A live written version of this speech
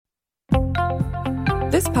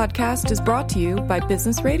This podcast is brought to you by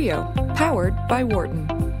Business Radio, powered by Wharton.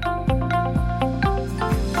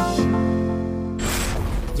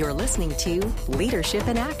 You're listening to Leadership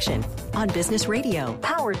in Action on Business Radio,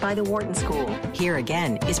 powered by the Wharton School. Here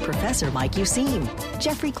again is Professor Mike Useem,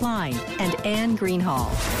 Jeffrey Klein, and Anne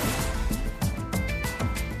Greenhall.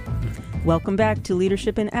 Welcome back to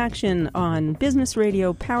Leadership in Action on Business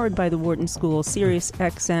Radio, powered by the Wharton School, Sirius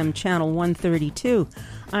XM, Channel 132.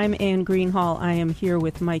 I'm Anne Greenhall. I am here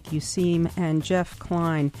with Mike Useem and Jeff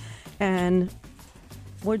Klein. And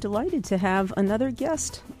we're delighted to have another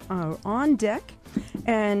guest on deck.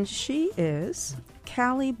 And she is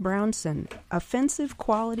Callie Brownson, Offensive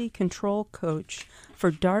Quality Control Coach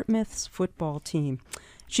for Dartmouth's football team.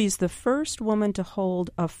 She's the first woman to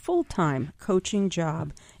hold a full-time coaching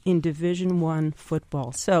job in Division I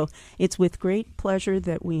football. So it's with great pleasure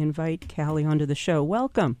that we invite Callie onto the show.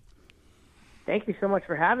 Welcome. Thank you so much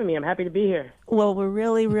for having me. I'm happy to be here. Well, we're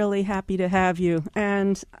really, really happy to have you.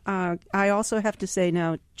 And I also have to say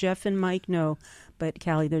now, Jeff and Mike know, but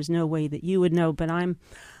Callie, there's no way that you would know, but I'm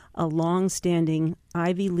a long-standing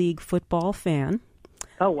Ivy League football fan.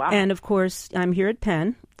 Oh, wow. And, of course, I'm here at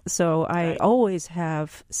Penn. So I always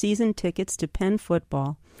have season tickets to Penn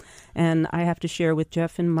football, and I have to share with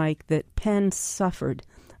Jeff and Mike that Penn suffered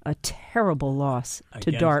a terrible loss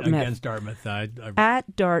to Dartmouth. Against Dartmouth.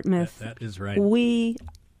 At Dartmouth. That is right.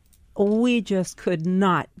 We just could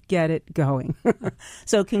not get it going.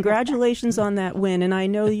 So congratulations on that win, and I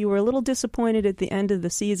know you were a little disappointed at the end of the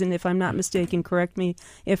season, if I'm not mistaken. Correct me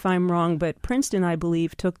if I'm wrong, but Princeton, I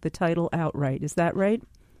believe, took the title outright. Is that right?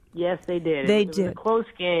 Yes, they did. They It did. was a close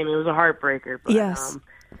game. It was a heartbreaker. But, yes.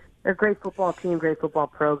 They're a great football team, great football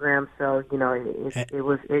program. So, you know, it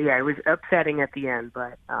was upsetting at the end,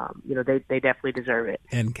 but, you know, they definitely deserve it.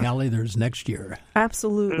 And Callie, there's next year.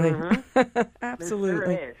 Absolutely. Mm-hmm.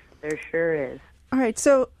 Absolutely. There sure is. All right,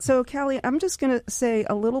 so Callie, I'm just going to say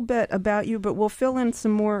a little bit about you, but we'll fill in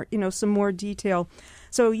some more detail.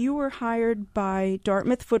 So you were hired by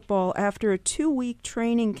Dartmouth football after a 2-week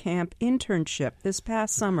training camp internship this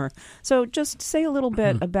past summer. So just say a little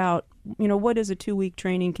bit about, what is a 2-week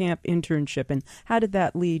training camp internship and how did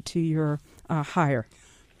that lead to your hire?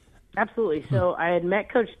 Absolutely. So I had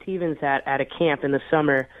met Coach Stevens at a camp in the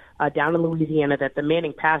summer down in Louisiana that the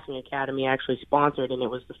Manning Passing Academy actually sponsored, and it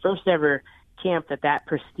was the first ever camp that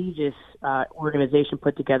prestigious organization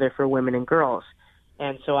put together for women and girls.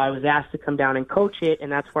 And so I was asked to come down and coach it,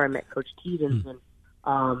 and that's where I met Coach Stevens.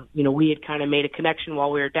 And, we had kind of made a connection while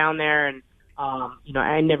we were down there, and,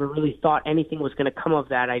 I never really thought anything was going to come of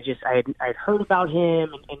that. I had heard about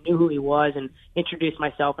him and knew who he was and introduced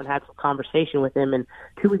myself and had some conversation with him. And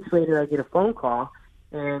 2 weeks later, I get a phone call,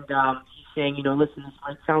 and he's saying, listen, this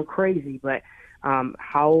might sound crazy, but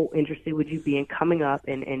how interested would you be in coming up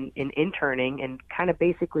and interning and kind of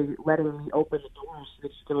basically letting me open the doors so that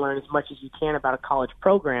you can learn as much as you can about a college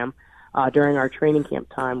program during our training camp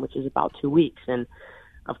time, which is about 2 weeks. And,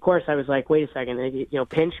 of course, I was like, wait a second,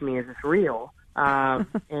 pinch me, is this real?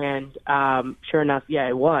 And sure enough, yeah,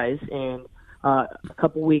 it was. And a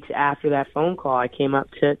couple weeks after that phone call, I came up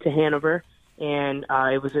to Hanover. And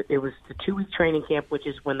it was the 2-week training camp, which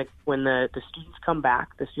is when the students come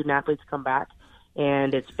back, the student athletes come back,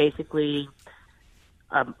 and it's basically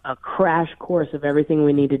a crash course of everything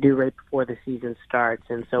we need to do right before the season starts.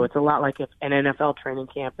 And so it's a lot like an NFL training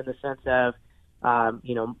camp in the sense of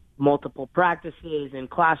multiple practices and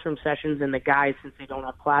classroom sessions, and the guys, since they don't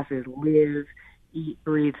have classes, live, eat,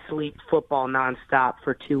 breathe, sleep football nonstop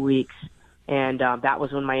for 2 weeks. And that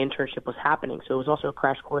was when my internship was happening. So it was also a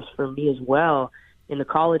crash course for me as well in the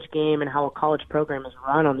college game and how a college program is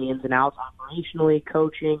run on the ins and outs, operationally,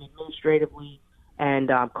 coaching, administratively.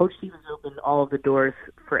 And Coach Stevens opened all of the doors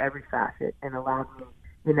for every facet and allowed me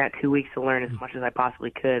in that 2 weeks to learn as much as I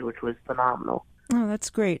possibly could, which was phenomenal. Oh, that's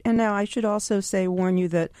great. And now I should also warn you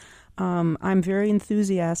that I'm very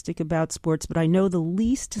enthusiastic about sports, but I know the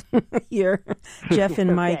least here. Jeff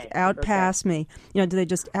and Mike outpass me. They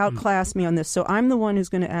just outclass me on this. So I'm the one who's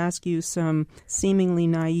going to ask you some seemingly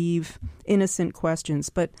naive, innocent questions.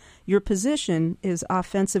 But your position is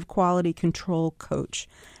offensive quality control coach.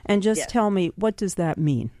 And just tell me, what does that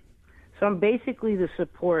mean? So I'm basically the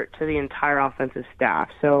support to the entire offensive staff.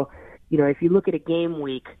 So, if you look at a game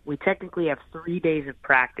week, we technically have 3 days of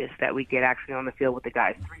practice that we get actually on the field with the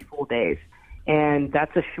guys, 3 full days. And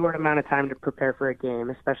that's a short amount of time to prepare for a game,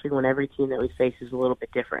 especially when every team that we face is a little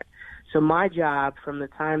bit different. So my job from the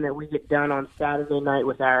time that we get done on Saturday night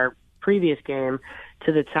with our previous game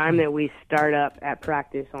to the time that we start up at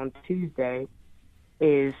practice on Tuesday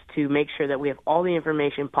is to make sure that we have all the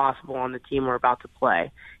information possible on the team we're about to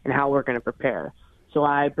play and how we're going to prepare. So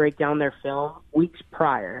I break down their film weeks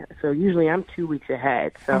prior. So usually I'm 2 weeks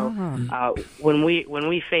ahead. So when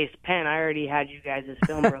we faced Penn, I already had you guys'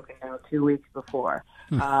 film broken down 2 weeks before.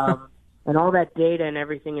 And all that data and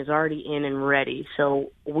everything is already in and ready.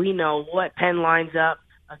 So we know what Penn lines up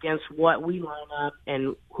against what we line up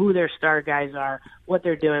and who their star guys are, what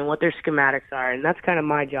they're doing, what their schematics are. And that's kind of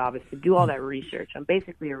my job, is to do all that research. I'm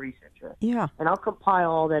basically a researcher. Yeah. And I'll compile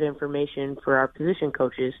all that information for our position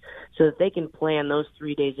coaches so that they can plan those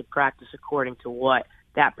 3 days of practice according to what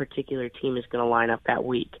that particular team is going to line up that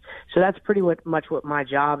week. So that's pretty much what my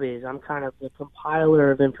job is. I'm kind of the compiler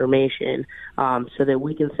of information so that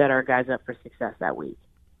we can set our guys up for success that week.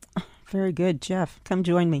 Very good. Jeff, come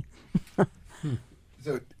join me.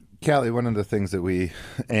 So, Callie, one of the things that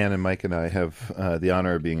Ann and Mike and I have the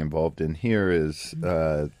honor of being involved in here is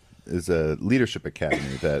a leadership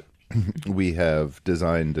academy that we have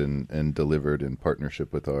designed and delivered in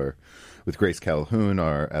partnership with Grace Calhoun,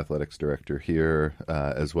 our athletics director here,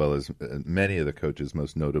 as well as many of the coaches,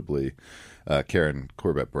 most notably Karen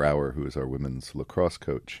Corbett-Brower, who is our women's lacrosse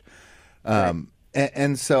coach.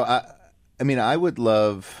 And so, I would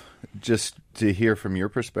love just to hear from your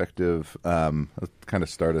perspective. Let's kind of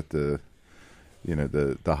start at the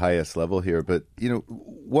highest level here. But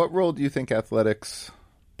what role do you think athletics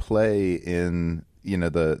play in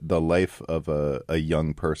the life of a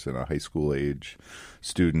young person, a high school age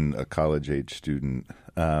student, a college age student,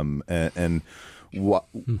 and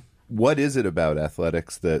what is it about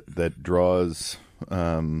athletics that draws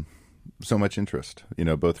so much interest,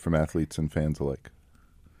 both from athletes and fans alike?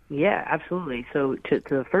 Yeah, absolutely. So to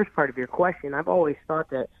the first part of your question, I've always thought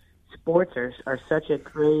that sports are such a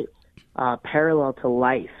great parallel to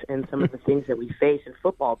life and some of the things that we face, in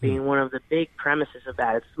football being one of the big premises of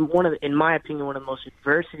that. It's in my opinion, one of the most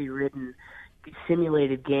adversity-ridden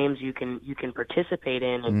simulated games you can participate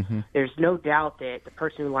in. And there's no doubt that the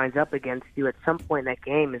person who lines up against you at some point in that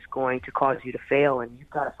game is going to cause you to fail, and you've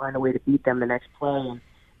got to find a way to beat them the next play. And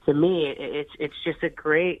to me, it's just a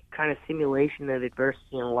great kind of simulation of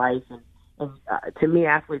adversity in life. And to me,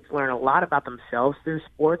 athletes learn a lot about themselves through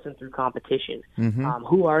sports and through competition.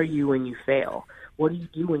 Who are you when you fail? What do you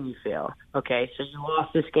do when you fail? Okay, so you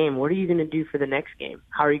lost this game. What are you going to do for the next game?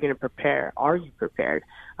 How are you going to prepare? Are you prepared?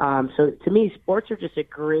 So to me, sports are just a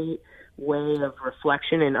great way of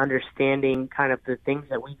reflection and understanding kind of the things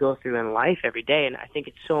that we go through in life every day. And I think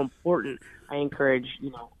it's so important. I encourage,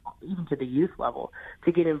 even to the youth level,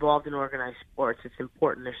 to get involved in organized sports. It's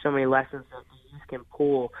important. There's so many lessons that the youth can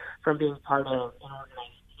pull from being part of an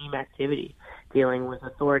organized team activity, dealing with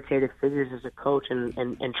authoritative figures as a coach and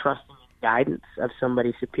trusting in guidance of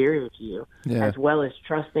somebody superior to you, as well as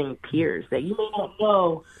trusting peers that you may not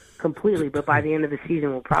know completely, but by the end of the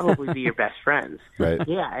season will probably be your best friends. Right.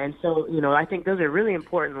 Yeah, and so, I think those are really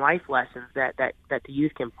important life lessons that the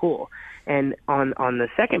youth can pull. And on the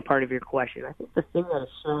second part of your question, I think the thing that is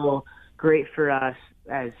so great for us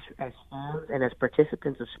as fans and as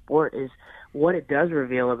participants of sport is what it does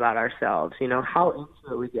reveal about ourselves, how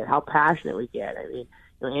into it we get, how passionate we get. I mean,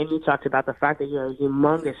 Andy talked about the fact that you're a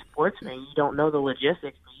humongous sportsman. You don't know the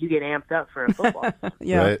logistics, but you get amped up for a football game.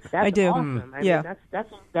 Yeah, right. That's I do. Awesome. I mean,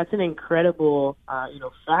 that's an incredible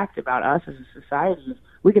fact about us as a society.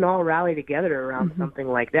 We can all rally together around something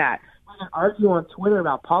like that. We can argue on Twitter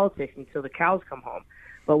about politics until the cows come home,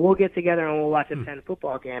 but we'll get together and we'll watch a Penn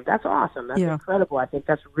football game. That's awesome. That's incredible. I think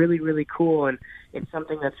that's really, really cool, and it's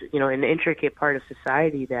something that's an intricate part of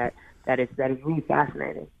society that is really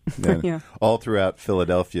fascinating. Yeah. All throughout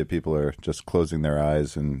Philadelphia, people are just closing their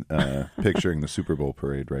eyes and picturing the Super Bowl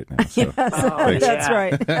parade right now. So. That's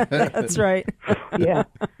right. That's right. Yeah,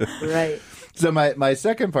 right. So my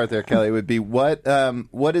second part there, Kelly, would be what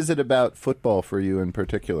is it about football for you in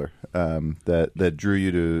particular that drew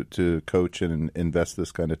you to coach and invest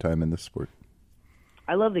this kind of time in this sport?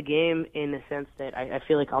 I love the game in the sense that I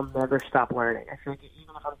feel like I'll never stop learning. I feel like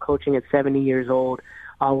even if I'm coaching at 70 years old,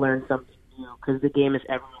 I'll learn something new because the game is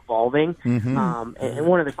ever evolving. And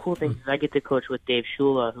one of the cool things is I get to coach with Dave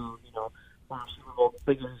Shula, who, former Super Bowl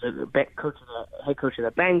figure, is the head coach of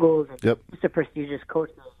the Bengals, and just a prestigious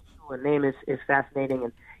coach. The Shula name is fascinating,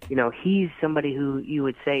 and he's somebody who you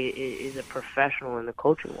would say is a professional in the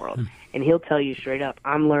coaching world, and he'll tell you straight up,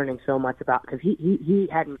 I'm learning so much about, because he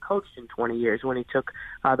hadn't coached in 20 years when he took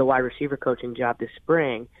the wide receiver coaching job this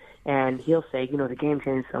spring, and he'll say, the game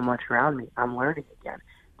changed so much around me, I'm learning again.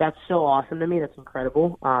 That's so awesome to me. That's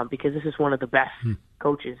incredible because this is one of the best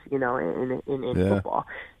coaches, in football,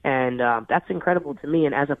 and that's incredible to me.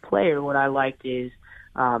 And as a player, what I liked is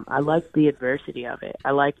I liked the adversity of it.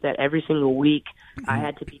 I liked that every single week I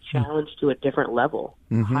had to be challenged to a different level,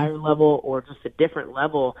 a higher level or just a different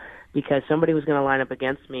level, because somebody was going to line up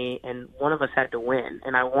against me and one of us had to win,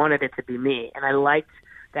 and I wanted it to be me. And I liked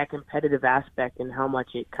that competitive aspect and how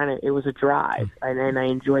much it was a drive, and I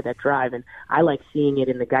enjoyed that drive. And I like seeing it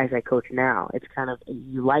in the guys I coach now. It's kind of,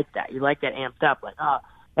 you like that amped up, like, oh,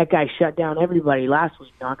 that guy shut down everybody last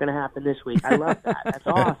week. Not going to happen this week. I love that. That's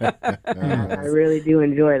awesome. And I really do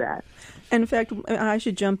enjoy that. And in fact, I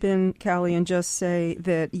should jump in, Callie, and just say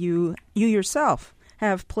that you yourself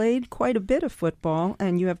have played quite a bit of football,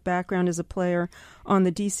 and you have background as a player on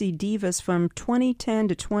the DC Divas from 2010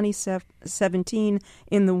 to 2017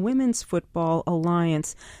 in the Women's Football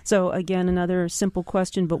Alliance. So, again, another simple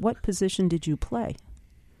question, but what position did you play?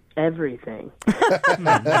 Everything.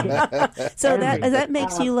 So that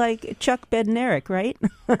makes you like Chuck Bednarik, right?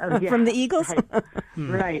 From the Eagles?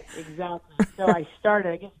 Right, exactly. So I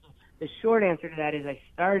started, I guess the short answer to that is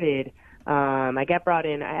I got brought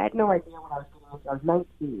in. I had no idea what I was doing. I was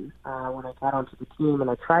 19 when I got onto the team, and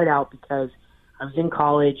I tried out because I was in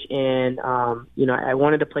college, and I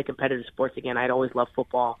wanted to play competitive sports again. I'd always loved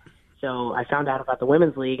football, so I found out about the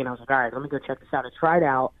women's league, and I was like, all right, let me go check this out. I tried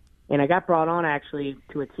out, and I got brought on actually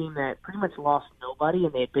to a team that pretty much lost nobody,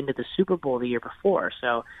 and they had been to the Super Bowl the year before.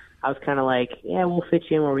 So I was kind of like, yeah, we'll fit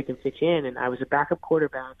you in where we can fit you in, and I was a backup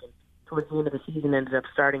quarterback, and towards the end of the season ended up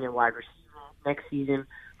starting at wide receiver. Next season,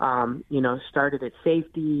 started at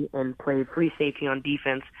safety and played free safety on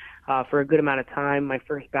defense for a good amount of time. My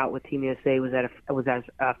first bout with Team USA was as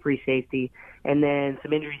a free safety, and then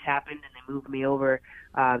some injuries happened, and they moved me over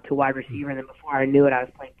to wide receiver. And then before I knew it, I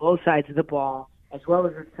was playing both sides of the ball as well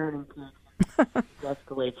as returning kicks. It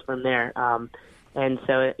escalates from there. And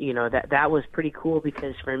so, that was pretty cool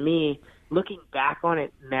because for me, looking back on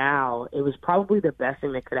it now, it was probably the best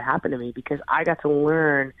thing that could have happened to me because I got to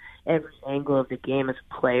learn every angle of the game as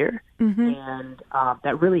a player, and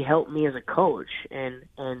that really helped me as a coach. And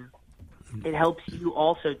it helps you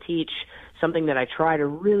also teach something that I try to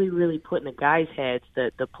really, really put in the guys' heads,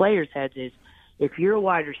 the players' heads, is if you're a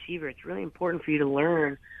wide receiver, it's really important for you to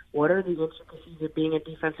learn what are the intricacies of being a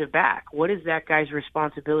defensive back. What is that guy's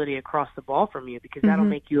responsibility across the ball from you? Because that'll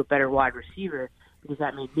make you a better wide receiver, because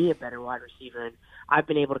that made me a better wide receiver. And I've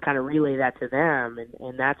been able to kind of relay that to them,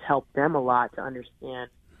 and that's helped them a lot to understand.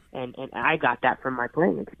 And I got that from my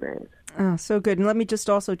playing experience. Oh, so good. And let me just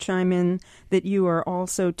also chime in that you are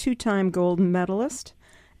also two-time gold medalist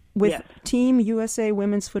with Team USA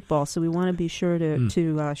Women's Football. So we want to be sure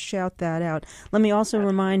to shout that out. Let me also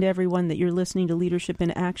remind everyone that you're listening to Leadership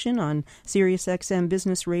in Action on Sirius XM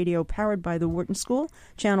Business Radio, powered by the Wharton School,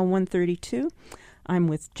 Channel 132. I'm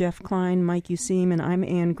with Jeff Klein, Mike Useem, and I'm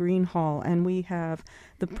Ann Greenhall. And we have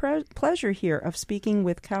the pleasure here of speaking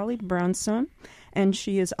with Callie Brownson, and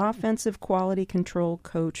she is Offensive Quality Control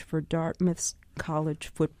Coach for Dartmouth's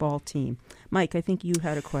college football team. Mike, I think you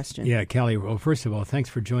had a question. Yeah, Callie, well, first of all, thanks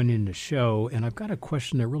for joining the show. And I've got a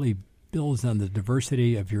question that really builds on the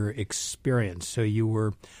diversity of your experience. So you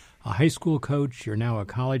were a high school coach, you're now a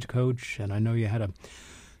college coach, and I know you had a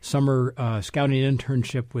summer scouting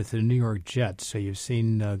internship with the New York Jets. So you've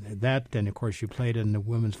seen that, and of course you played in the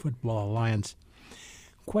Women's Football Alliance.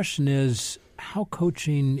 Question is, how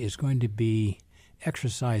coaching is going to be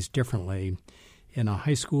exercised differently in a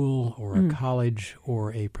high school or a college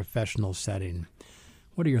or a professional setting?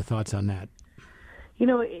 What are your thoughts on that?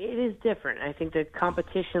 It is different. I think the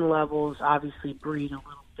competition levels obviously breed a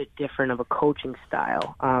little bit different of a coaching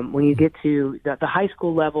style. When you get to the high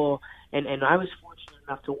school level, and I was fortunate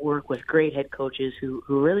enough to work with great head coaches who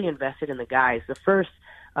really invested in the guys. The first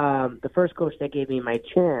coach that gave me my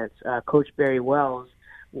chance, Coach Barry Wells,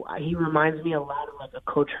 he reminds me a lot of like a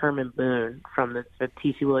Coach Herman Boone from the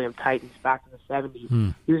T.C. Williams Titans back in the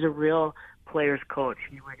 70s. He was a real player's coach.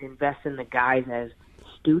 He would invest in the guys as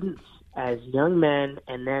students, as young men,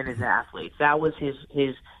 and then as athletes. That was his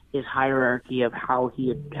hierarchy of how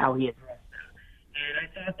he addressed them. And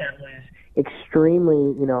I thought that was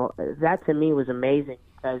extremely, that to me was amazing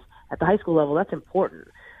because at the high school level, that's important.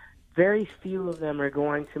 Very few of them are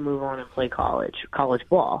going to move on and play college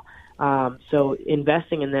ball. So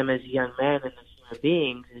investing in them as young men and as human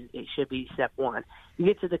beings, it should be step one. You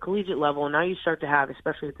get to the collegiate level, and now you start to have,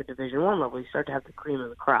 especially at the Division I level, you start to have the cream of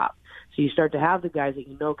the crop. So you start to have the guys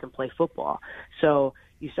that can play football. So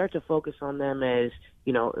you start to focus on them as,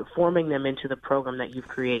 forming them into the program that you've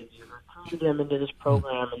created. You've recruited them into this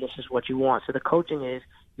program, and this is what you want. So the coaching is,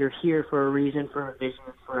 you're here for a reason, for a vision,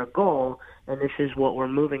 for a goal, and this is what we're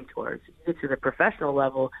moving towards. You get to the professional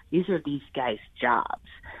level, these are these guys' jobs.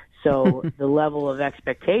 So the level of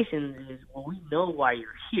expectations is, well, we know why you're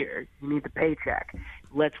here. You need the paycheck.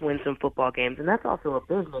 Let's win some football games. And that's also a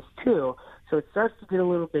business, too. So it starts to get a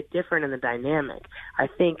little bit different in the dynamic. I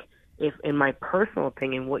think, if, in my personal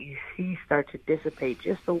opinion, what you see start to dissipate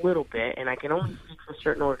just a little bit, and I can only speak for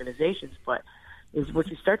certain organizations, but is what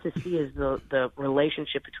you start to see is the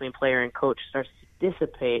relationship between player and coach starts to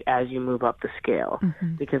dissipate as you move up the scale.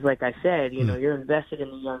 Mm-hmm. Because, like I said, you're invested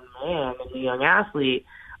in the young man and the young athlete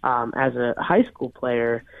as a high school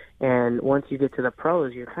player, and once you get to the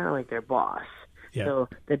pros, you're kind of like their boss. Yeah. So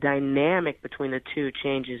the dynamic between the two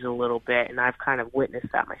changes a little bit, and I've kind of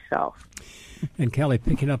witnessed that myself. And Callie,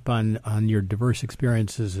 picking up on your diverse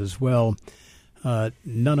experiences as well,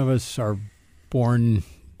 none of us are born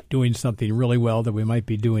doing something really well that we might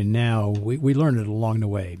be doing now. We learn it along the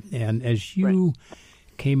way. And as you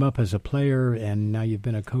came up as a player, and now you've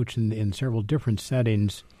been a coach in several different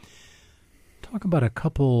settings, talk about a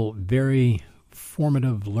couple very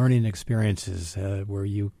formative learning experiences where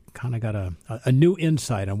you kind of got a new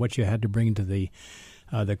insight on what you had to bring to the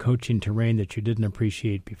coaching terrain that you didn't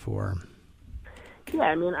appreciate before. Yeah,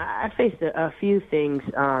 I mean, I faced a few things.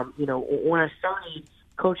 When I started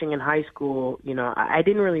coaching in high school, I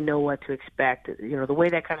didn't really know what to expect. The way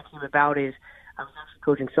that kind of came about is I was actually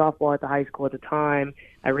coaching softball at the high school at the time.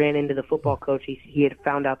 I ran into the football coach. He had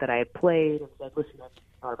found out that I had played and said, "Listen, I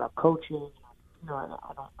thought about coaching."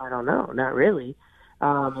 I don't know, not really.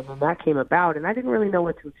 And then that came about, and I didn't really know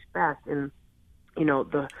what to expect. And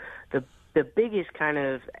the biggest kind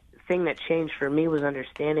of thing that changed for me was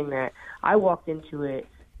understanding that I walked into it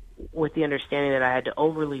with the understanding that I had to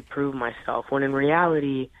overly prove myself, when in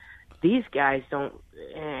reality, these guys don't,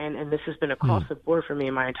 and this has been across the board for me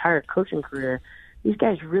in my entire coaching career, these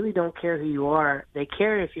guys really don't care who you are. They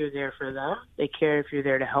care if you're there for them. They care if you're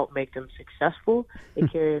there to help make them successful. They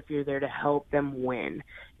care if you're there to help them win.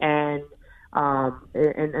 And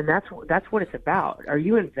that's what it's about. Are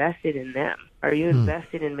you invested in them? Are you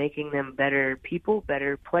invested in making them better people,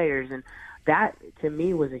 better players? And that, to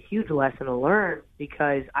me, was a huge lesson to learn,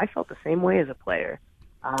 because I felt the same way as a player.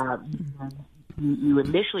 You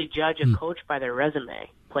initially judge a coach by their resume.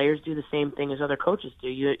 Players do the same thing as other coaches do.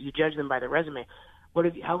 You judge them by their resume.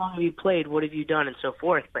 How long have you played? What have you done? And so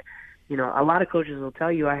forth. But, a lot of coaches will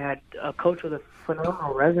tell you, I had a coach with a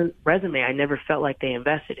phenomenal resume. I never felt like they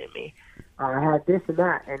invested in me. I had this and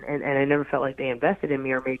that, and I never felt like they invested in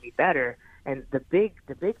me or made me better. And the big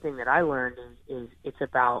thing that I learned is it's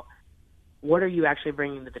about, what are you actually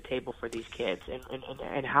bringing to the table for these kids,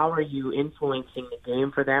 and how are you influencing the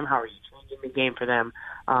game for them? How are you changing the game for them?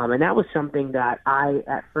 And that was something that I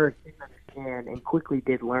at first didn't understand and quickly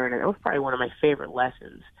did learn, and it was probably one of my favorite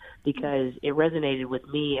lessons, because it resonated with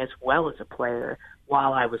me as well as a player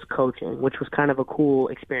while I was coaching, which was kind of a cool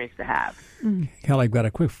experience to have. Callie, I've got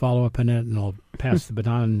a quick follow-up on it, and I'll pass the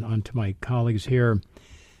baton on to my colleagues here.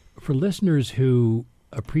 For listeners who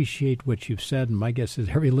appreciate what you've said, and my guess is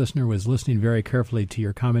every listener was listening very carefully to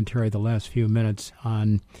your commentary the last few minutes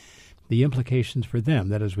on the implications for them.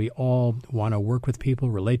 That is, we all want to work with people,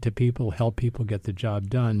 relate to people, help people get the job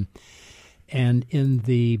done. And in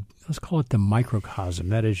the, let's call it the microcosm,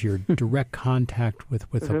 that is your direct contact with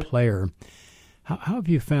a player, how have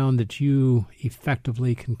you found that you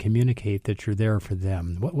effectively can communicate that you're there for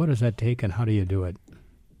them? What does that take, and how do you do it?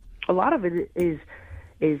 A lot of it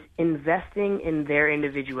is investing in their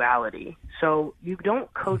individuality. So you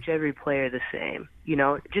don't coach every player the same.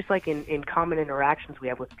 Just like in common interactions we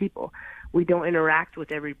have with people, we don't interact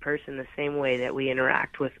with every person the same way that we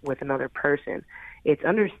interact with another person. It's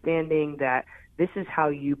understanding that this is how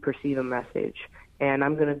you perceive a message, and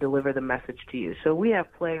I'm going to deliver the message to you. So we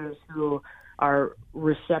have players who are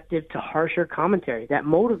receptive to harsher commentary that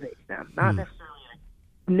motivates them, not necessarily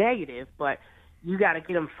negative, but you got to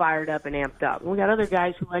get them fired up and amped up. And we got other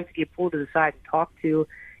guys who like to get pulled to the side and talked to,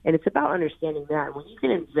 and it's about understanding that. When you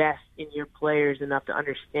can invest in your players enough to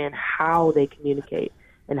understand how they communicate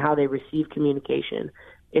and how they receive communication,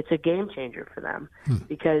 it's a game changer for them.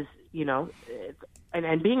 Because,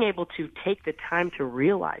 and being able to take the time to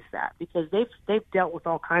realize that, because they've dealt with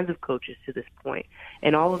all kinds of coaches to this point,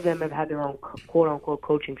 and all of them have had their own quote-unquote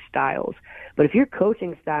coaching styles. But if your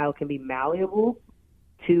coaching style can be malleable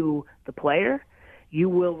to the player, you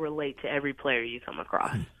will relate to every player you come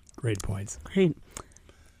across. Great points. Great.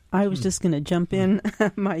 I was just going to jump in,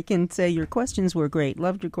 Mike, and say your questions were great.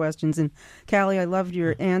 Loved your questions. And Callie, I loved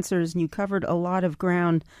your answers. And you covered a lot of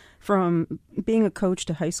ground, from being a coach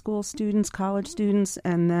to high school students, college students,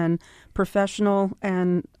 and then professional.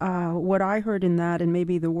 And what I heard in that, and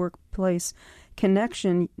maybe the workplace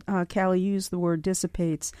connection, Callie used the word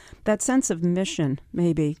dissipates. That sense of mission,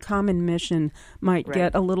 maybe common mission, might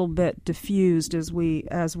get a little bit diffused as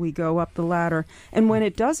we go up the ladder. And when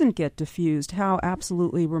it doesn't get diffused, how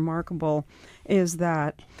absolutely remarkable is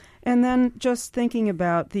that? And then just thinking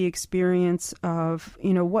about the experience of,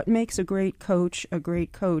 what makes a great coach a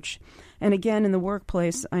great coach. And again, in the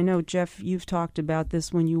workplace, I know, Jeff, you've talked about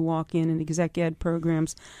this when you walk in exec ed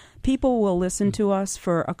programs. People will listen to us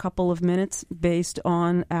for a couple of minutes based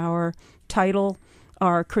on our title,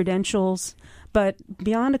 our credentials. But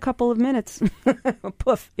beyond a couple of minutes,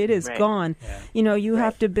 poof, it is gone. Yeah. You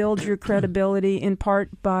have to build your credibility in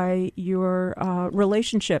part by your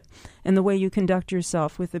relationship and the way you conduct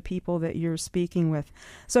yourself with the people that you're speaking with.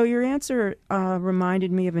 So your answer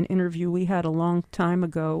reminded me of an interview we had a long time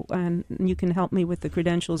ago, and you can help me with the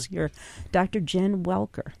credentials here. Dr. Jen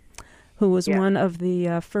Welker, who was one of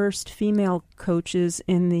the first female coaches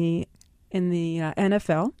in the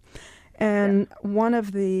NFL, and one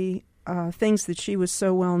of the things that she was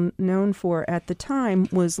so well known for at the time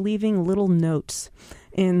was leaving little notes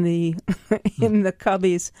in the in the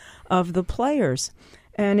cubbies of the players.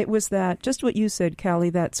 And it was that, just what you said, Callie,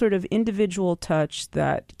 that sort of individual touch,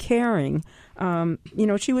 that caring.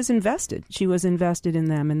 She was invested. She was invested in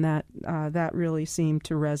them, and that really seemed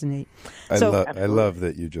to resonate. I love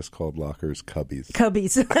that you just called lockers cubbies.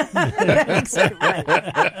 Cubbies. Thanks.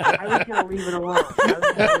 I was going to leave it alone.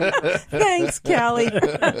 Thanks, Callie.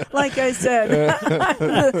 Like I said,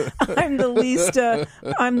 I'm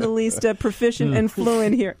the least proficient and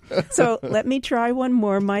fluent here. So let me try one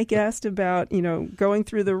more. Mike asked about going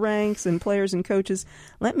through the ranks and players and coaches.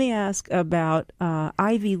 Let me ask about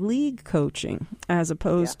Ivy League coaching as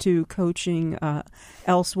opposed to coaching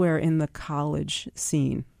elsewhere in the college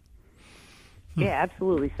scene. Yeah,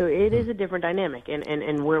 absolutely. So it is a different dynamic,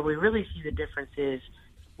 and where we really see the difference is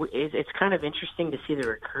it's kind of interesting to see the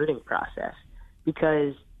recruiting process,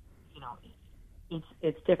 because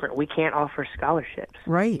it's different. We can't offer scholarships,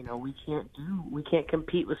 right? We can't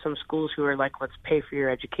compete with some schools who are like, let's pay for your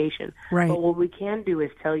education, right? But what we can do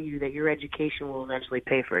is tell you that your education will eventually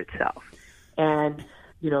pay for itself, and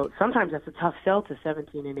sometimes that's a tough sell to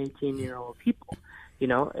 17 and 18-year-old people.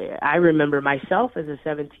 I remember myself as a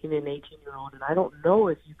 17 and 18-year-old, and I don't know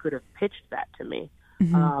if you could have pitched that to me.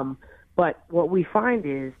 Mm-hmm. But what we find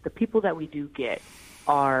is the people that we do get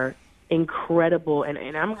are incredible, and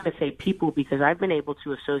I'm going to say people because I've been able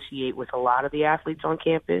to associate with a lot of the athletes on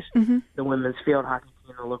campus, the women's field hockey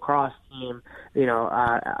team, the lacrosse team,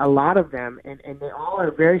 a lot of them, and they all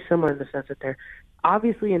are very similar in the sense that they're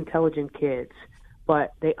obviously intelligent kids,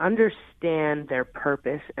 but they understand their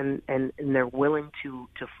purpose and they're willing to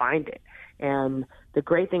find it. And the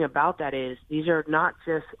great thing about that is these are not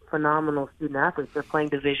just phenomenal student athletes. They're playing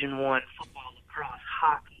Division I football, lacrosse,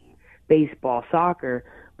 hockey, baseball, soccer,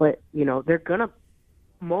 but, they're going to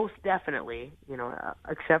most definitely,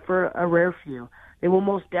 except for a rare few, they will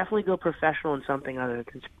most definitely go professional in something other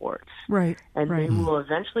than sports. Right. And they will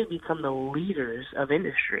eventually become the leaders of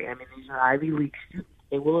industry. I mean, these are Ivy League students.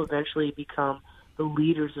 They will eventually become the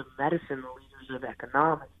leaders of medicine, the leaders of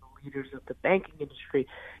economics, the leaders of the banking industry,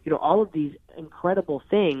 all of these incredible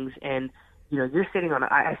things. And, you're sitting on,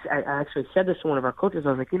 I actually said this to one of our coaches. I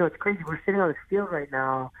was like, it's crazy. We're sitting on this field right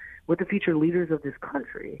now with the future leaders of this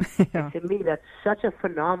country. And to me, that's such a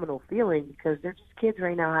phenomenal feeling because they're just kids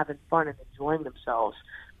right now having fun and enjoying themselves,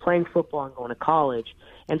 playing football and going to college.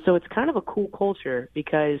 And so it's kind of a cool culture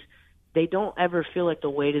because they don't ever feel like the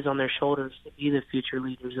weight is on their shoulders to be the future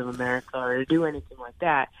leaders of America or to do anything like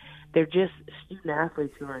that. They're just student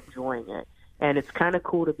athletes who are enjoying it. And it's kind of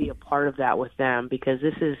cool to be a part of that with them because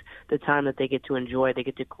this is the time that they get to enjoy. They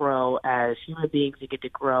get to grow as human beings. They get to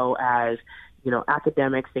grow as,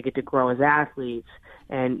 academics. They get to grow as athletes.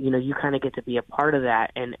 And, you kind of get to be a part of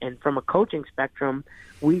that. And from a coaching spectrum,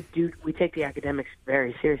 we take the academics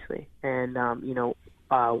very seriously. And,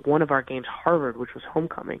 one of our games, Harvard, which was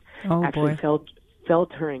homecoming, actually fell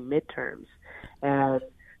during midterms. And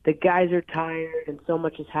the guys are tired and so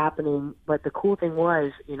much is happening. But the cool thing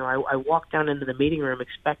was, I walked down into the meeting room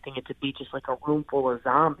expecting it to be just like a room full of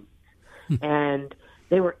zombies. And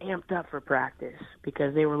they were amped up for practice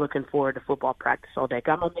because they were looking forward to football practice all day.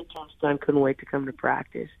 Got my midterms done, couldn't wait to come to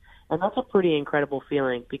practice. And that's a pretty incredible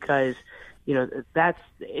feeling because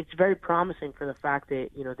it's very promising for the fact that,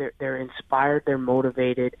 they're inspired, they're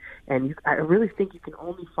motivated, and I really think you can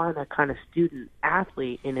only find that kind of student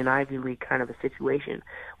athlete in an Ivy League kind of a situation.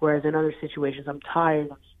 Whereas in other situations, I'm tired,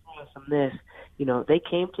 I'm stressed, I'm this, they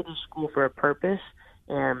came to the school for a purpose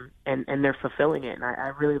and they're fulfilling it. And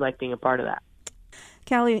I really like being a part of that.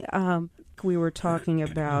 Callie, we were talking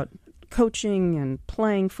about coaching and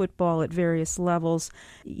playing football at various levels.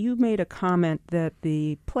 You made a comment that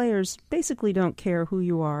the players basically don't care who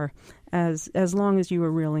you are as long as you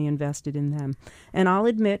are really invested in them. And I'll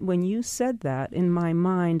admit, when you said that, in my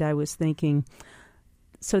mind I was thinking,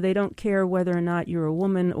 so they don't care whether or not you're a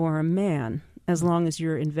woman or a man, as long as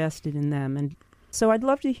you're invested in them. And so I'd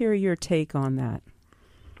love to hear your take on that.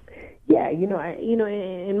 Yeah,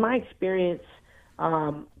 in my experience,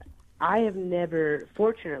 I have never,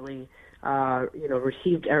 fortunately,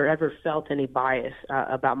 received or ever felt any bias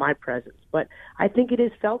about my presence. But I think it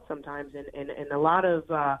is felt sometimes, and a lot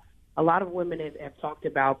of women have talked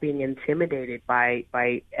about being intimidated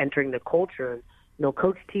by entering the culture. And,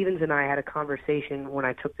 Coach Stevens and I had a conversation when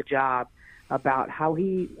I took the job about how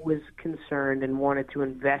he was concerned and wanted to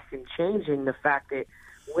invest in changing the fact that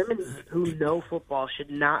women who know football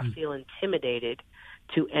should not feel intimidated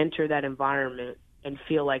to enter that environment and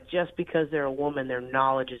feel like just because they're a woman, their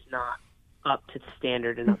knowledge is not up to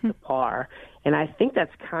standard and up to par. And I think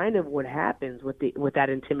that's kind of what happens with that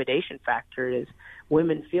intimidation factor is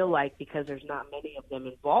women feel like because there's not many of them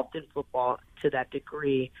involved in football to that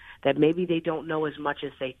degree that maybe they don't know as much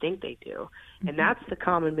as they think they do. And that's the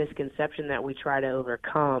common misconception that we try to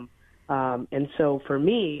overcome. And so for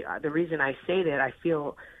me, the reason I say that, I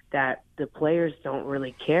feel that the players don't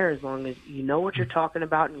really care as long as you know what you're talking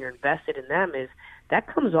about and you're invested in them, is that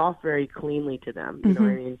comes off very cleanly to them. You know what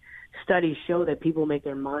I mean? Studies show that people make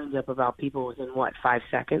their minds up about people within, 5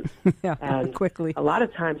 seconds? Yeah, and quickly. A lot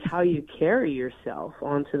of times how you carry yourself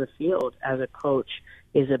onto the field as a coach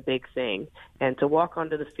is a big thing. And to walk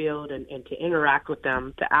onto the field and to interact with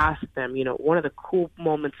them, to ask them, one of the cool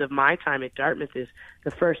moments of my time at Dartmouth is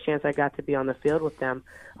the first chance I got to be on the field with them.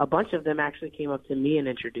 A bunch of them actually came up to me and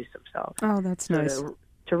introduced themselves. Oh, that's nice.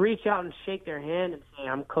 To reach out and shake their hand and say,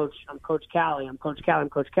 I'm Coach Callie, I'm Coach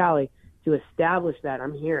Callie, to establish that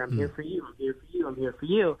I'm here for you, I'm here for you, I'm here for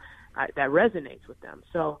you, that resonates with them.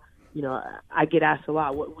 So, I get asked a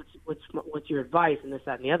lot, what's your advice, and this,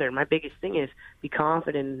 that, and the other. And my biggest thing is be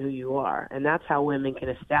confident in who you are, and that's how women can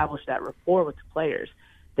establish that rapport with the players.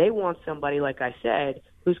 They want somebody, like I said,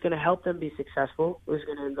 who's going to help them be successful, who's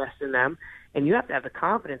going to invest in them, and you have to have the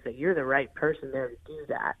confidence that you're the right person there to do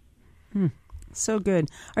that. So good.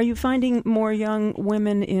 Are you finding more young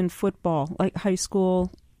women in football, like high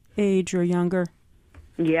school age or younger?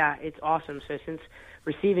 Yeah, it's awesome. So since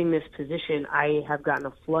receiving this position, I have gotten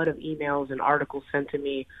a flood of emails and articles sent to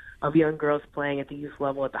me of young girls playing at the youth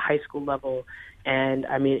level, at the high school level, and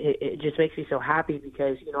I mean, it just makes me so happy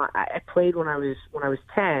because I played when I was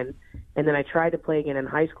 10, and then I tried to play again in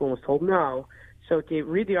high school and was told no. So to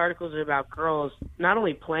read the articles about girls not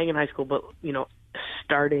only playing in high school, but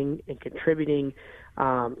starting and contributing,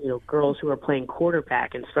 girls who are playing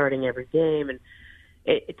quarterback and starting every game, and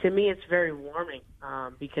to me, it's very warming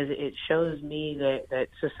because it shows me that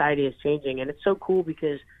society is changing. And it's so cool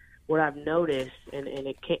because what I've noticed, and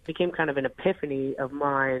it became kind of an epiphany of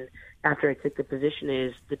mine after I took the position,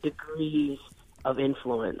 is the degrees of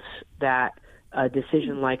influence that a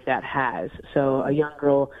decision like that has. So a young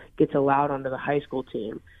girl gets allowed onto the high school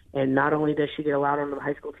team. And not only does she get allowed onto the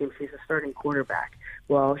high school team, she's a starting quarterback.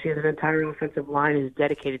 Well, she has an entire offensive line that is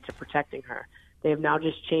dedicated to protecting her. They have now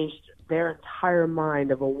just changed their entire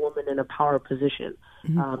mind of a woman in a power position.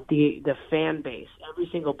 The fan base, every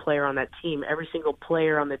single player on that team, every single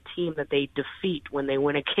player on the team that they defeat when they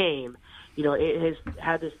win a game, it has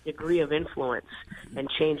had this degree of influence and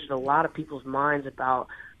changed a lot of people's minds about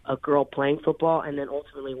a girl playing football and then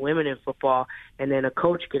ultimately women in football and then a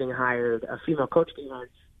coach getting hired, a female coach getting hired.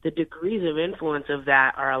 The degrees of influence of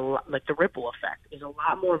that are like the ripple effect is a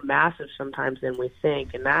lot more massive sometimes than we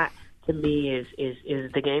think, and that to me is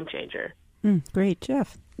the game changer. Great,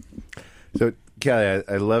 Jeff. So, Callie,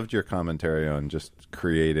 I loved your commentary on just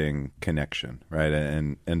creating connection, right?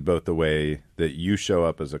 And both the way that you show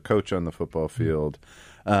up as a coach on the football field.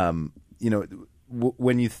 When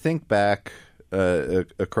you think back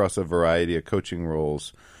across a variety of coaching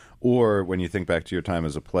roles, or when you think back to your time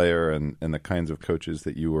as a player and the kinds of coaches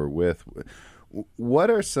that you were with, what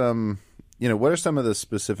are some of the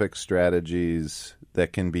specific strategies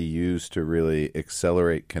that can be used to really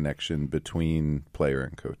accelerate connection between player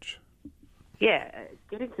and coach? Yeah,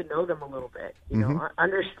 getting to know them a little bit,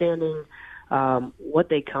 understanding what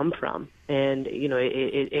they come from. And,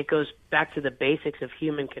 it goes back to the basics of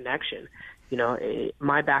human connection.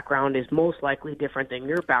 My background is most likely different than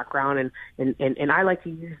your background, and I like to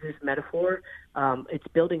use this metaphor. It's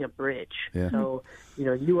building a bridge. Yeah. So,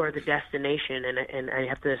 you are the destination, and I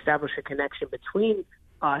have to establish a connection between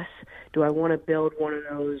us. Do I want to build one of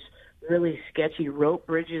those really sketchy rope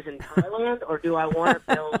bridges in Thailand, or do I want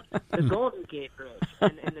to build the Golden Gate Bridge?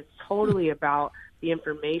 And it's totally about the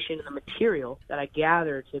information and the material that I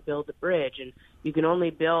gather to build the bridge. And you can only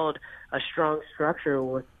build a strong structure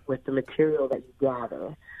with the material that you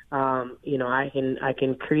gather. I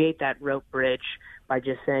can create that rope bridge by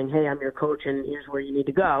just saying, hey, I'm your coach and here's where you need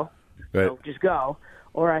to go. Right. So just go.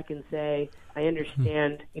 Or I can say, I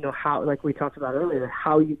understand, how, like we talked about earlier,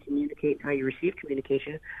 how you communicate and how you receive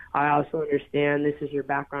communication. I also understand this is your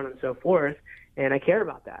background and so forth, and I care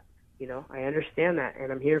about that. I understand that,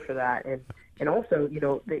 and I'm here for that. And also,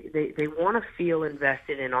 they want to feel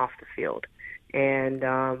invested in off the field. And,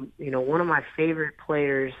 one of my favorite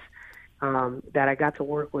players that I got to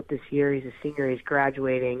work with this year, he's a senior, he's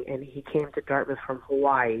graduating, and he came to Dartmouth from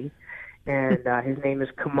Hawaii, and his name is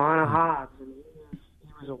Kamana Hobbs, and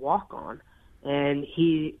he was a walk-on. And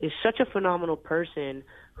he is such a phenomenal person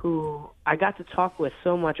who I got to talk with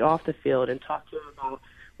so much off the field and talk to him about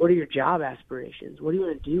what are your job aspirations? What do you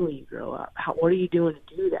want to do when you grow up? What are you doing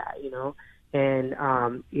to do that, And,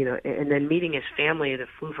 and then meeting his family that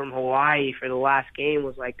flew from Hawaii for the last game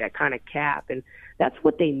was like that kind of cap. And that's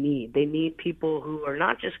what they need. They need people who are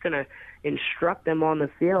not just going to instruct them on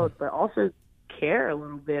the field, but also care a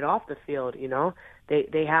little bit off the field,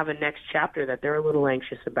 They have a next chapter that they're a little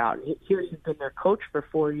anxious about. Here you've been their coach for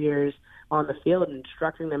 4 years on the field and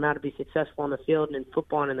instructing them how to be successful on the field and in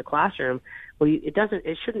football and in the classroom. Well,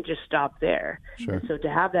 it shouldn't just stop there. Sure. And so to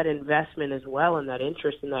have that investment as well and that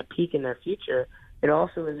interest and that peak in their future, it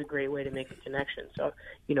also is a great way to make a connection. So,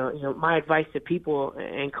 my advice to people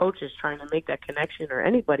and coaches trying to make that connection, or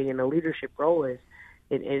anybody in a leadership role, is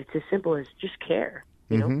it's as simple as just care.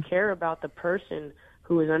 Care about the person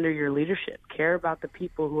who is under your leadership. Care about the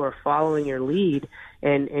people who are following your lead,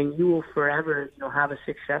 and you will forever, have a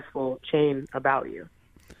successful chain about you.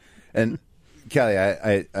 And Callie,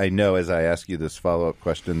 I know as I ask you this follow-up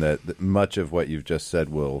question that much of what you've just said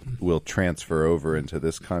will transfer over into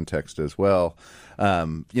this context as well.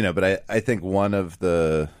 But I think one of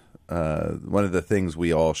the things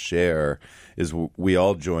we all share is we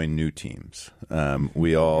all join new teams.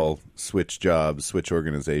 We all switch jobs, switch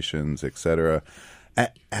organizations, etc.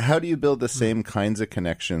 How do you build the same kinds of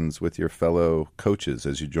connections with your fellow coaches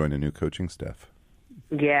as you join a new coaching staff?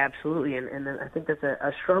 Yeah, absolutely. And I think that's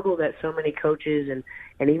a struggle that so many coaches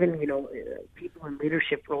and even, people in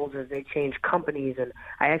leadership roles as they change companies. And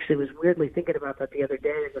I actually was weirdly thinking about that the other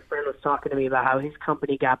day as a friend was talking to me about how his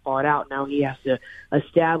company got bought out. Now he has to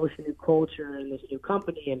establish a new culture in this new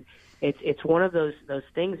company. And it's one of those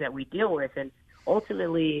things that we deal with. And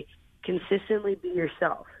ultimately, consistently be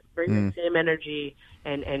yourself. Bring the same energy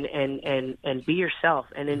and be yourself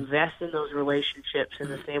and invest in those relationships in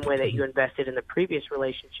the same way that you invested in the previous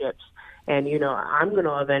relationships. And, I'm going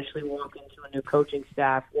to eventually walk into a new coaching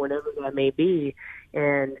staff, whenever that may be.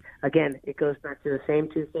 And again, it goes back to the same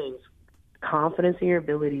two things: confidence in your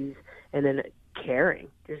abilities, and then caring,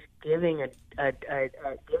 just giving a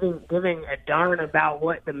darn about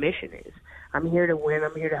what the mission is. I'm here to win.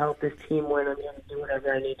 I'm here to help this team win. I'm here to do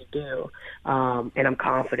whatever I need to do. And I'm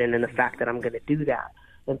confident in the fact that I'm going to do that.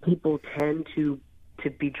 And people tend to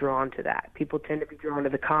be drawn to that. People tend to be drawn to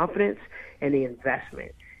the confidence and the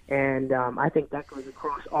investment. And I think that goes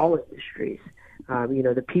across all industries.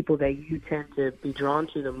 The people that you tend to be drawn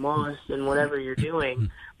to the most in whatever you're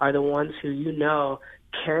doing are the ones who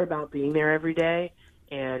care about being there every day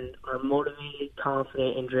and are motivated,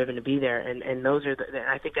 confident, and driven to be there. And those are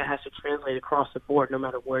I think that has to translate across the board no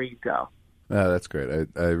matter where you go. Oh, that's great.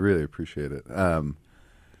 I really appreciate it.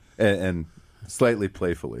 And slightly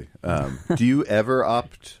playfully, do you ever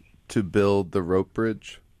opt to build the rope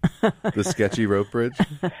bridge? The sketchy rope bridge?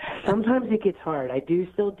 Sometimes it gets hard. I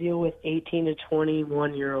do still deal with 18 to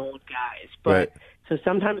 21-year-old guys, but right. So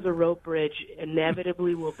sometimes the rope bridge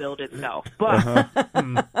inevitably will build itself. But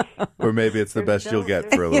or maybe it's the best you'll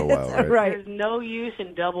get for a little while, right? Right. There's no use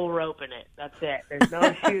in double roping it. That's it. There's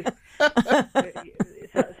no use.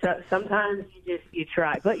 Sometimes you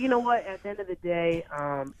try. But you know what? At the end of the day,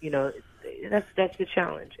 that's the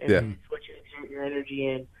challenge. And it's what you exert your energy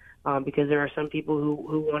in. Because there are some people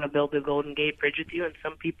who want to build the Golden Gate Bridge with you, and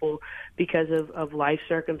some people, because of life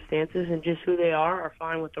circumstances and just who they are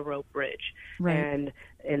fine with the rope bridge. Right.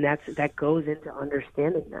 And that goes into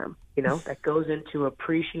understanding them. That goes into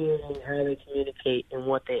appreciating how they communicate and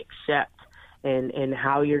what they accept, and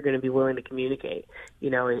how you're going to be willing to communicate.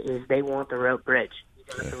 Is they want the rope bridge.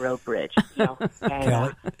 The rope bridge,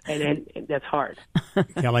 and that's hard.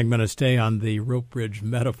 Callie, I'm going to stay on the rope bridge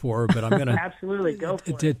metaphor, but I'm going to absolutely go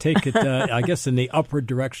for to it. Take it. I guess in the upward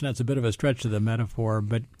direction. That's a bit of a stretch of the metaphor,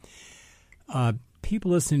 but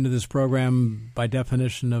people listening to this program, by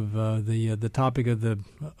definition of the topic of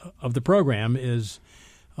the program is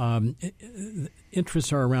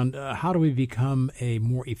interests are around how do we become a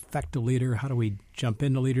more effective leader? How do we jump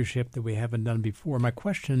into leadership that we haven't done before? My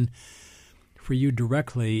question for you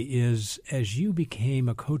directly is, as you became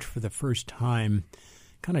a coach for the first time,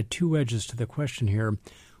 kind of two edges to the question here,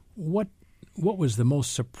 what was the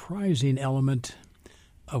most surprising element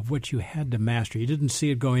of what you had to master? You didn't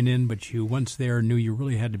see it going in, but you once there knew you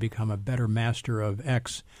really had to become a better master of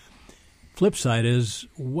X. Flip side is,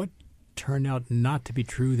 what turned out not to be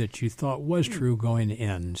true that you thought was true going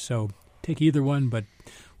in? So take either one, but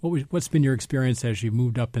what's been your experience as you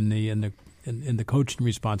moved up in the coaching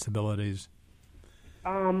responsibilities?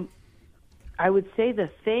 I would say the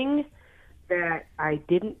thing that I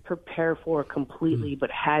didn't prepare for completely, but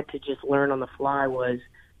had to just learn on the fly, was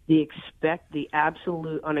the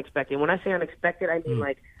absolute unexpected. When I say unexpected, I mean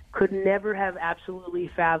like could never have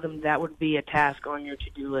absolutely fathomed that would be a task on your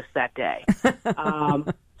to-do list that day.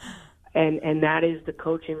 And that is the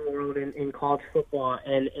coaching world in college football.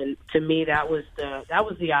 And to me, that was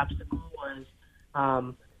the obstacle.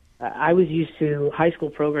 I was used to high school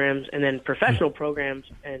programs and then professional programs,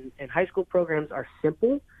 and high school programs are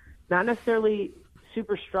simple, not necessarily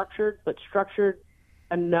super structured, but structured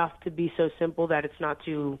enough to be so simple that it's not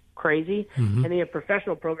too crazy. And then you have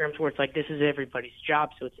professional programs where it's like, this is everybody's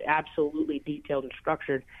job, so it's absolutely detailed and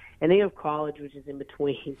structured. And then you have college, which is in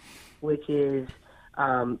between, which is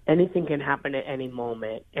anything can happen at any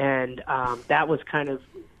moment. And that was kind of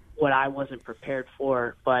what I wasn't prepared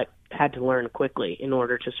for, but had to learn quickly in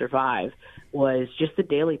order to survive, was just the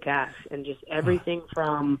daily tasks and just everything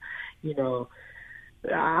from,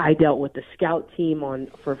 I dealt with the scout team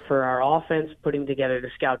for our offense, putting together the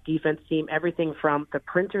scout defense team, everything from the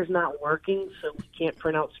printer's not working, so we can't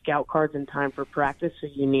print out scout cards in time for practice, so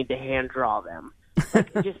you need to hand draw them.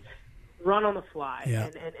 Like, just run on the fly. Yeah.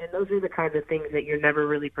 And those are the kinds of things that you're never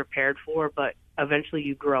really prepared for, but eventually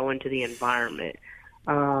you grow into the environment.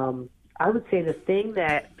 I would say the thing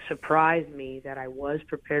that surprised me that I was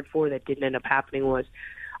prepared for that didn't end up happening was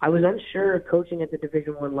I was unsure coaching at the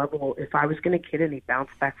Division I level if I was going to get any bounce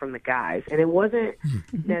back from the guys. And it wasn't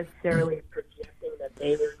necessarily projecting that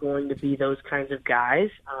they were going to be those kinds of guys,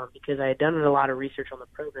 because I had done a lot of research on the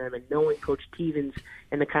program, and knowing Coach Stevens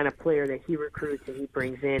and the kind of player that he recruits and he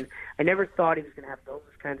brings in, I never thought he was going to have those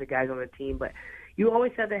kinds of guys on the team. But you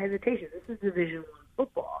always have the hesitation. This is Division I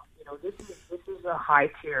football. This is a high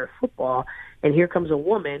tier of football, and here comes a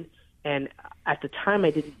woman. And at the time,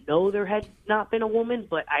 I didn't know there had not been a woman,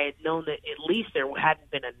 but I had known that at least there hadn't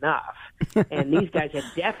been enough. And these guys had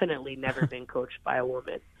definitely never been coached by a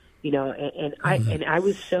woman, And I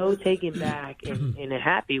was so taken back in a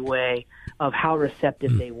happy way of how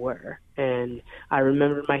receptive they were. And I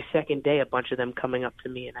remember my second day, a bunch of them coming up to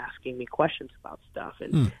me and asking me questions about stuff.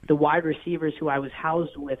 And the wide receivers who I was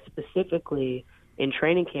housed with specifically in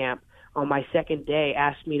training camp on my second day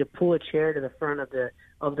asked me to pull a chair to the front of the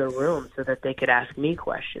room so that they could ask me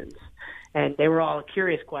questions. And they were all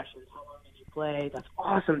curious questions. How long did you play? That's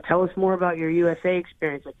awesome. Tell us more about your USA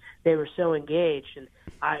experience. Like, they were so engaged, and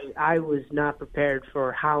I was not prepared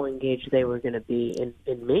for how engaged they were going to be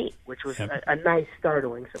in me, which was a nice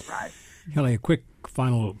startling surprise. Kelly, a quick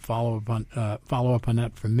final follow-up on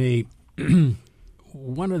that from me.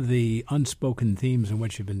 One of the unspoken themes in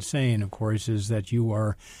what you've been saying, of course, is that you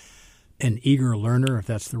are an eager learner, if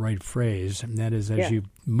that's the right phrase. And that is, as you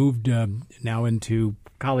moved now into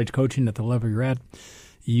college coaching at the level you're at,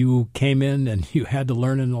 you came in and you had to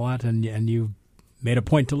learn it a lot, and you made a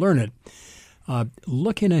point to learn it.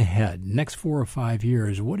 Looking ahead, next 4 or 5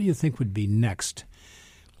 years, what do you think would be next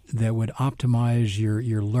that would optimize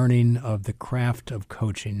your learning of the craft of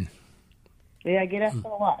coaching? Yeah, I get asked a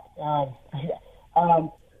lot.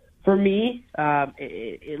 For me,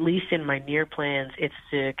 at least in my near plans, it's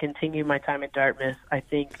to continue my time at Dartmouth. I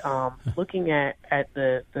think looking at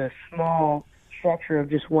the small structure of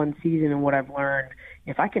just one season and what I've learned,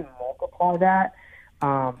 if I can multiply that,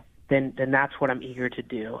 then that's what I'm eager to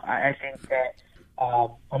do. I think that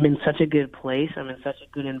I'm in such a good place. I'm in such a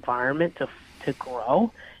good environment to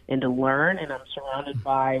grow and to learn, and I'm surrounded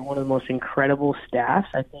by one of the most incredible staffs.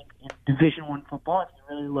 I think in Division I football, if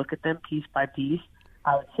you really look at them piece by piece,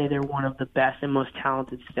 I would say they're one of the best and most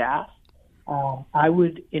talented staffs. I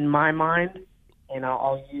would, in my mind, and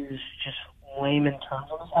I'll use just layman terms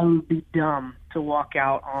on this, I would be dumb to walk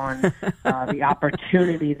out on the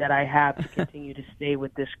opportunity that I have to continue to stay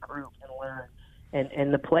with this group and learn,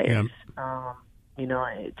 and the players.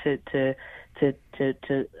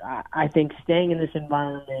 I think staying in this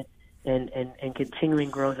environment and continuing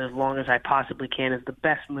growth as long as I possibly can is the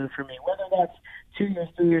best move for me. Whether that's 2 years,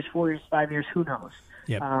 3 years, 4 years, 5 years, who knows?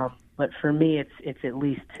 Yep. But for me, it's at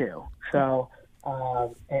least 2. So,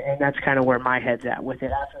 and that's kind of where my head's at with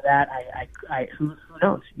it. After that, I who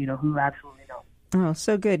knows? Who absolutely knows? Oh,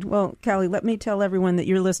 so good. Well, Callie, let me tell everyone that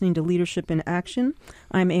you're listening to Leadership in Action.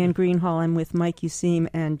 I'm Ann Greenhall. I'm with Mike Useem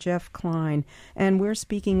and Jeff Klein, and we're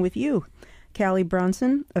speaking with you. Callie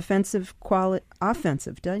Brownson, offensive,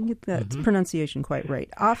 did I get that pronunciation quite right?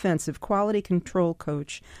 Offensive quality control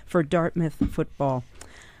coach for Dartmouth football.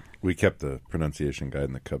 We kept the pronunciation guide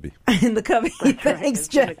in the cubby. In the cubby. Thanks,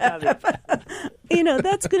 Jeff.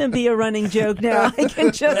 That's going to be a running joke now. I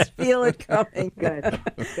can just feel it coming. Good.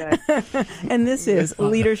 And this is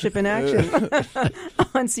Leadership in Action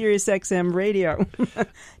on Sirius XM Radio,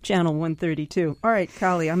 channel 132. All right,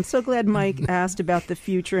 Callie, I'm so glad Mike asked about the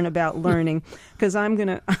future and about learning, because I'm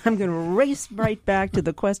gonna race right back to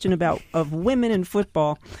the question of women in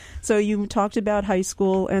football. So you talked about high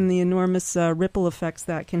school and the enormous ripple effects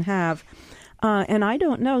that can have. And I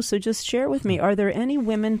don't know, so just share with me, are there any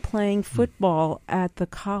women playing football at the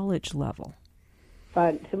college level?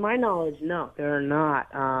 To my knowledge, no, there are not.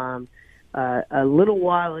 A little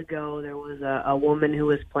while ago, there was a woman who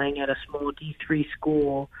was playing at a small D3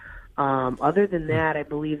 school. Other than that, I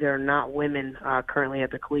believe there are not women currently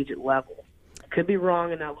at the collegiate level. Could be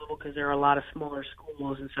wrong in that level because there are a lot of smaller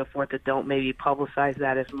schools and so forth that don't maybe publicize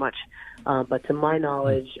that as much. But to my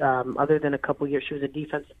knowledge, other than a couple years, she was a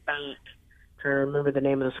defensive back. I can't remember the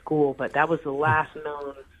name of the school, but that was the last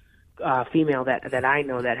known female that I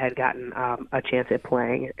know that had gotten a chance at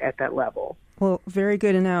playing at that level. Well, very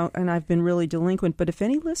good. And I've been really delinquent, but if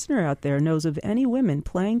any listener out there knows of any women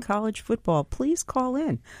playing college football, please call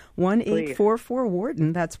in.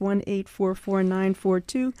 1-844-WHARTON. That's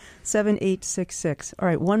 1-844-942-7866. All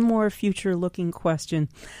right, one more future-looking question.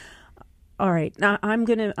 All right, now I'm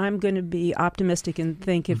gonna be optimistic and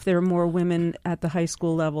think if there are more women at the high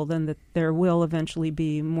school level, then that there will eventually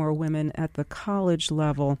be more women at the college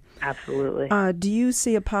level. Absolutely. Do you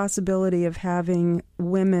see a possibility of having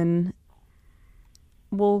women?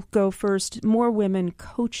 We'll go first. More women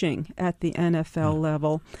coaching at the NFL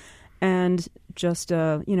level, and just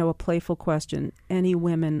a playful question: any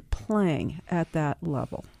women playing at that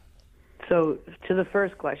level? So to the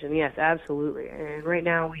first question, yes, absolutely. And right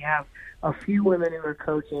now we have a few women who are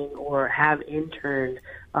coaching or have interned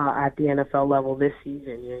at the NFL level this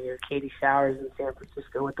season. You're Katie Sowers in San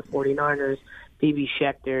Francisco with the 49ers, Phoebe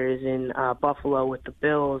Schechter is in Buffalo with the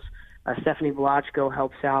Bills. Stephanie Velochko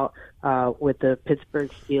helps out with the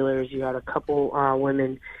Pittsburgh Steelers. You had a couple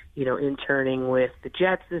women, interning with the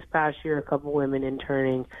Jets this past year. A couple women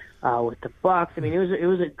interning with the Bucks. I mean, it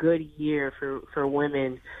was a good year for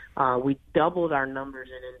women. We doubled our numbers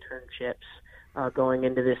in internships going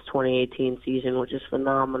into this 2018 season, which is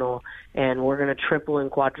phenomenal. And we're going to triple and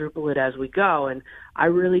quadruple it as we go. And I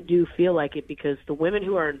really do feel like it because the women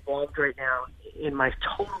who are involved right now, in my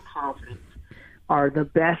total confidence, are the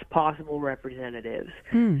best possible representatives.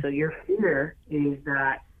 So your fear is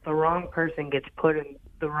that the wrong person gets put in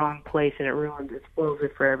the wrong place and it spoils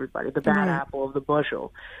it for everybody, the bad apple of the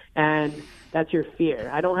bushel. And that's your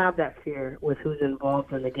fear. I don't have that fear with who's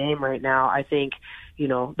involved in the game right now. I think,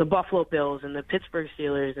 the Buffalo Bills and the Pittsburgh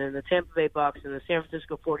Steelers and the Tampa Bay Bucks and the San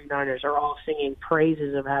Francisco 49ers are all singing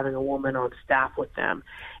praises of having a woman on staff with them.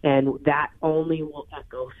 And that only will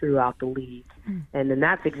echo throughout the league. And then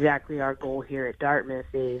that's exactly our goal here at Dartmouth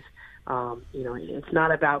is, it's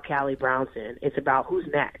not about Callie Brownson. It's about who's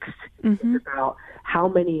next. It's about how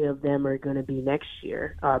many of them are going to be next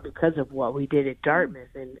year because of what we did at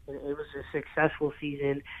Dartmouth. And it was a successful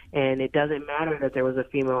season, and it doesn't matter that there was a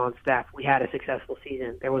female on staff. We had a successful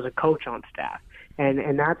season. There was a coach on staff.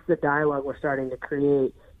 And that's the dialogue we're starting to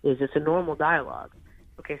create is it's a normal dialogue.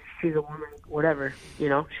 Okay, she's a woman, whatever,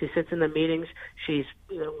 she sits in the meetings,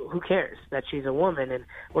 who cares that she's a woman? And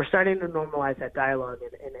we're starting to normalize that dialogue.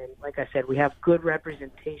 And like I said, we have good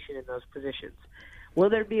representation in those positions.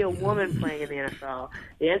 Will there be a woman playing in the NFL?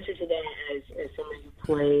 The answer to that, as somebody who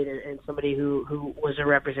played and somebody who was a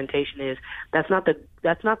representation, is that's not the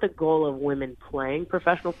goal of women playing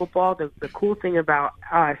professional football. The cool thing about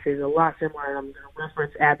us is a lot similar, and I'm going to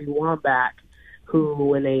reference Abby Wambach, who,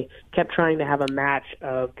 when they kept trying to have a match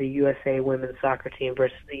of the USA women's soccer team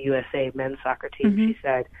versus the USA men's soccer team, she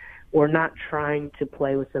said, we're not trying to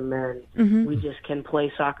play with the men. We just can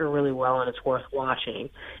play soccer really well, and it's worth watching.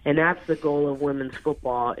 And that's the goal of women's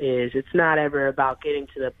football is it's not ever about getting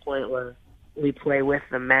to the point where we play with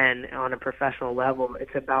the men on a professional level.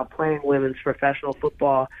 It's about playing women's professional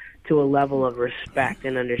football to a level of respect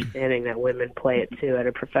and understanding that women play it too at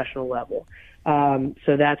a professional level.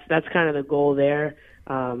 So that's kind of the goal there.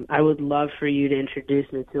 I would love for you to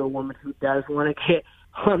introduce me to a woman who does want to get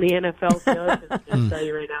on the NFL show. I'll tell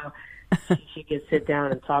you right now, she could sit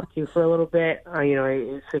down and talk to you for a little bit.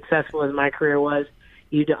 As successful as my career was,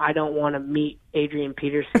 I don't want to meet Adrian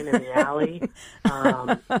Peterson in the alley.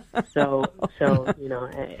 So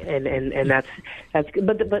and that's good.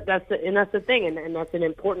 But that's the thing, and that's an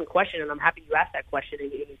important question. And I'm happy you asked that question.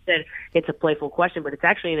 And you said it's a playful question, but it's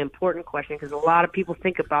actually an important question because a lot of people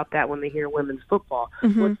think about that when they hear women's football.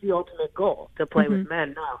 Mm-hmm. What's the ultimate goal? To play with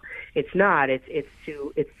men? No, it's not. It's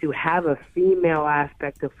to have a female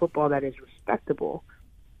aspect of football that is respectable.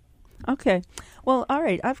 Okay. Well, all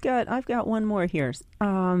right. I've got one more here.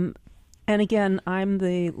 And again, I'm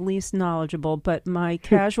the least knowledgeable, but my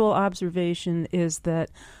casual observation is that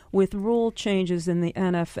with rule changes in the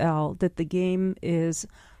NFL, that the game is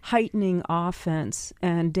heightening offense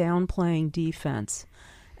and downplaying defense.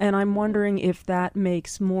 And I'm wondering if that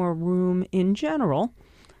makes more room in general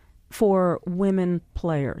for women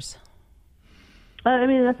players. I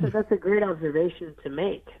mean, that's a great observation to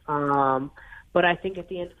make. But I think at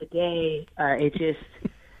the end of the day, I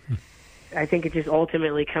think it just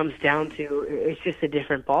ultimately comes down to it's just a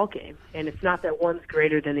different ball game, and it's not that one's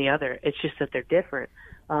greater than the other. It's just that they're different.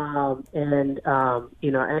 And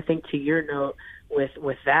I think to your note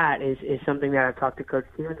with that is something that I've talked to Coach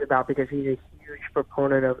Stevens about because he's a huge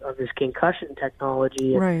proponent of this concussion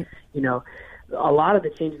technology. And, right. A lot of the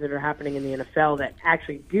changes that are happening in the NFL that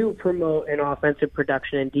actually do promote an offensive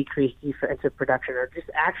production and decrease defensive production are just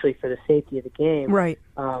actually for the safety of the game, right?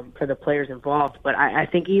 For the players involved. But I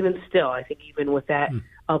think even with that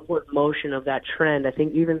upward motion of that trend, I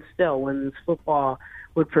think even still, women's football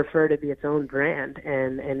would prefer to be its own brand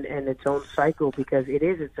and its own cycle because it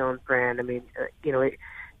is its own brand. I mean,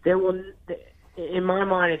 in my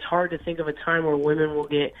mind, it's hard to think of a time where women will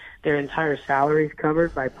get their entire salaries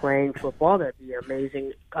covered by playing football. That'd be an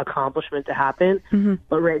amazing accomplishment to happen. Mm-hmm.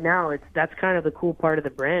 But right now, that's kind of the cool part of the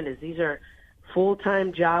brand is these are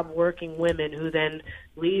full-time job working women who then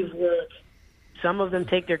leave work. Some of them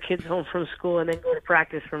take their kids home from school and then go to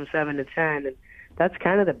practice from 7 to 10. And that's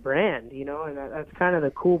kind of the brand, and that's kind of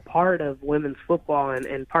the cool part of women's football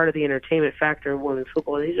and part of the entertainment factor of women's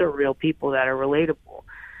football. These are real people that are relatable.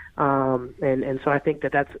 And so I think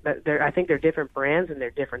I think they're different brands and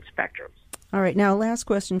they're different spectrums. All right. Now, last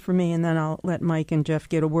question for me, and then I'll let Mike and Jeff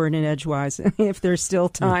get a word in edgewise if there's still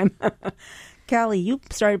time. Callie, you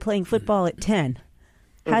started playing football at 10.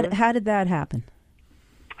 How did that happen?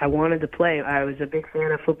 I wanted to play. I was a big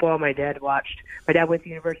fan of football. My dad went to the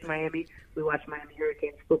University of Miami. We watched Miami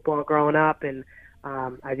Hurricanes football growing up, and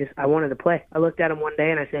I wanted to play. I looked at him one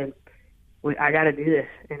day and I said, I got to do this.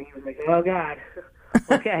 And he was like, oh, God.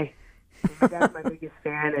 Okay. That's my biggest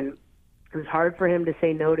fan, and it was hard for him to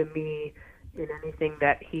say no to me in anything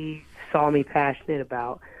that he saw me passionate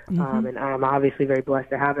about. Mm-hmm. And I'm obviously very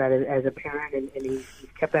blessed to have that as a parent, and he's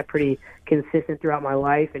kept that pretty consistent throughout my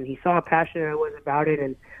life, and he saw how passionate I was about it,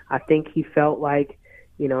 and I think he felt like,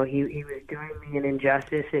 he was doing me an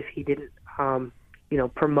injustice if he didn't,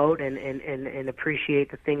 promote and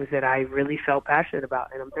appreciate the things that I really felt passionate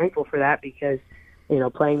about. And I'm thankful for that because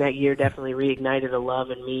playing that year definitely reignited a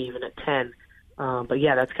love in me even at 10. But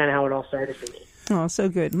yeah, that's kind of how it all started for me. Oh, so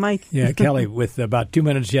good. Mike? Yeah, Kelly, with about 2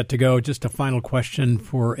 minutes yet to go, just a final question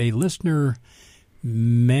for a listener,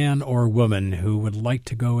 man or woman, who would like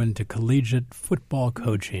to go into collegiate football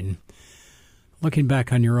coaching. Looking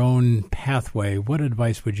back on your own pathway, what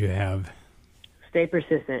advice would you have? Stay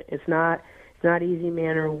persistent. It's not easy,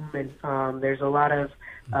 man or woman. There's a lot of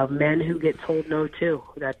men who get told no too,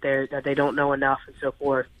 that they don't know enough and so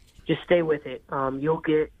forth. Just stay with it. You'll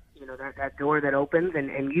get that door that opens,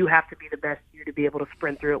 and you have to be the best you to be able to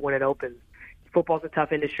sprint through it when it opens. Football's a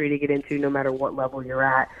tough industry to get into, no matter what level you're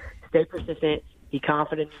at. Stay persistent. Be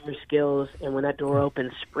confident in your skills, and when that door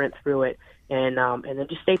opens, sprint through it. And then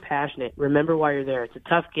just stay passionate. Remember why you're there. It's a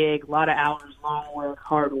tough gig, a lot of hours, long work,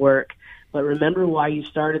 hard work. But remember why you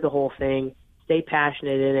started the whole thing. Stay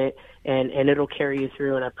passionate in it, and it'll carry you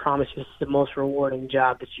through. And I promise you, it's the most rewarding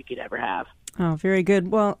job that you could ever have. Oh, very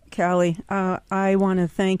good. Well, Callie, I want to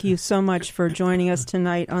thank you so much for joining us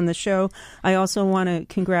tonight on the show. I also want to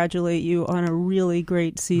congratulate you on a really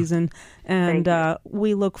great season, and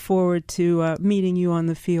we look forward to meeting you on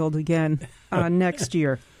the field again next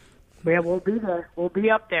year. Yeah, we'll be there. We'll be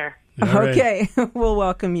up there. Okay, we'll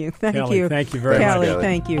welcome you. Thank you. Thank you very much, Callie.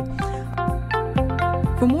 Thank you.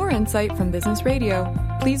 For more insight from Business Radio,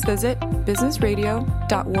 please visit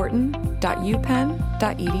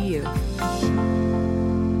businessradio.wharton.upenn.edu.